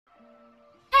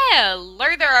Hello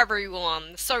there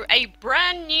everyone! So a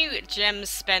brand new gem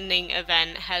spending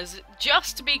event has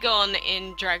just begun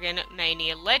in Dragon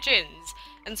Mania Legends.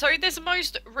 And so this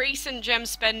most recent gem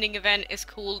spending event is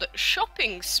called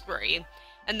Shopping Spree.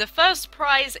 And the first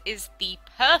prize is the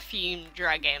Perfume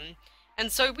Dragon.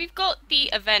 And so we've got the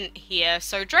event here.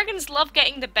 So dragons love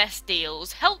getting the best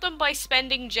deals. Help them by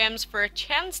spending gems for a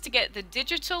chance to get the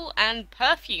digital and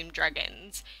perfume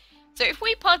dragons. So if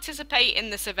we participate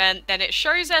in this event, then it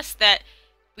shows us that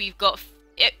we've got,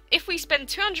 if we spend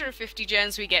 250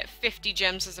 gems, we get 50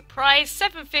 gems as a prize,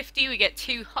 750 we get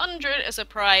 200 as a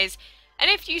prize, and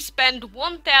if you spend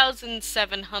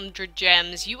 1,700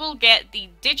 gems, you will get the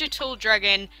digital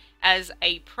dragon as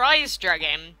a prize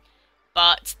dragon.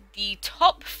 But the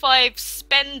top 5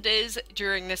 spenders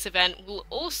during this event will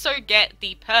also get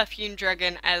the perfume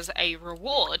dragon as a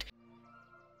reward.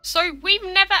 So we've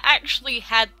never actually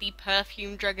had the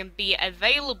Perfume Dragon be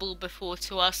available before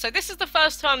to us, so this is the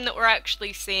first time that we're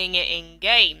actually seeing it in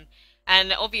game.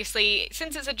 And obviously,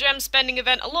 since it's a gem spending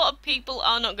event, a lot of people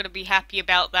are not going to be happy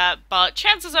about that, but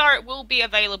chances are it will be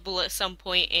available at some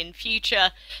point in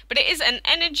future. But it is an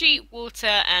energy,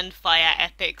 water and fire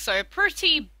epic, so a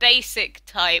pretty basic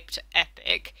typed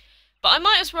epic. But I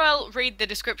might as well read the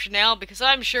description now, because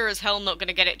I'm sure as hell not going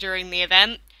to get it during the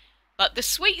event. But the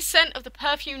sweet scent of the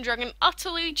Perfume Dragon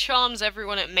utterly charms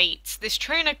everyone it meets. This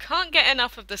trainer can't get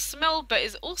enough of the smell, but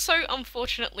is also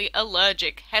unfortunately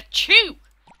allergic. Hachoo!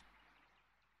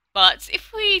 But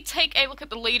if we take a look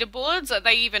at the leaderboards, are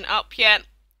they even up yet?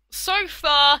 So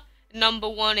far, number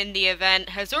 1 in the event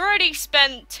has already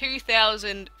spent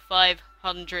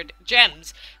 2,500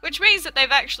 gems, which means that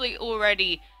they've actually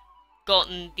already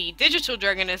gotten the digital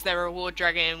dragon as their reward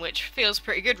dragon, which feels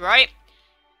pretty good, right?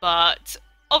 But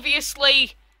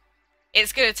obviously,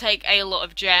 it's going to take a lot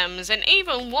of gems, and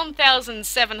even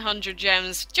 1,700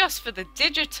 gems just for the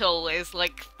digital is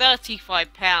like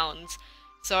 £35.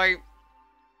 So,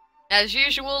 as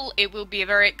usual, it will be a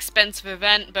very expensive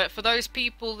event, but for those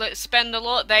people that spend a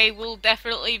lot, they will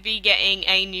definitely be getting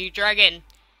a new dragon.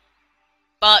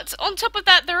 But on top of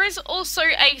that, there is also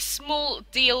a small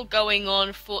deal going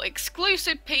on for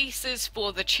exclusive pieces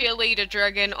for the cheerleader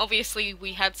dragon. Obviously,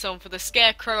 we had some for the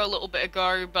scarecrow a little bit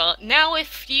ago, but now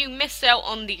if you miss out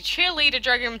on the cheerleader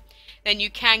dragon, then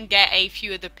you can get a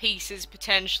few of the pieces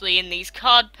potentially in these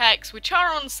card packs, which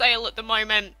are on sale at the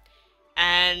moment.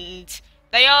 And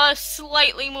they are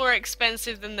slightly more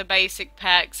expensive than the basic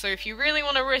pack, so if you really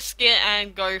want to risk it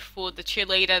and go for the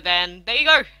cheerleader, then there you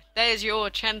go. There's your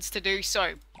chance to do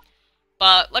so.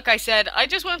 But, like I said, I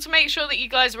just wanted to make sure that you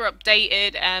guys were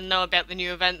updated and know about the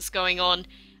new events going on.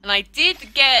 And I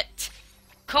did get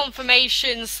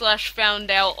confirmation /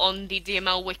 found out on the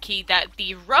DML wiki that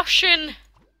the Russian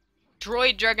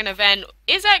Droid Dragon event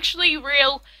is actually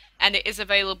real, and it is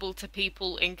available to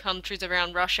people in countries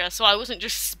around Russia. So I wasn't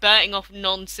just spurting off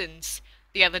nonsense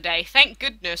the other day. Thank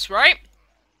goodness, right?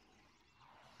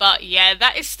 But yeah,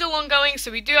 that is still ongoing, so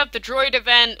we do have the Droid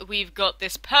event, we've got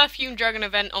this Perfume Dragon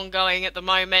event ongoing at the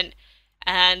moment,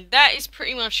 and that is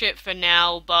pretty much it for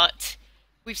now, but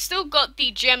we've still got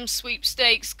the gem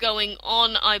sweepstakes going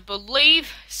on, I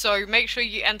believe, so make sure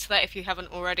you enter that if you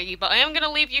haven't already, but I am going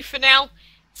to leave you for now,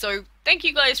 so thank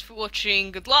you guys for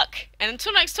watching, good luck, and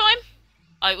until next time,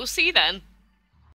 I will see you then.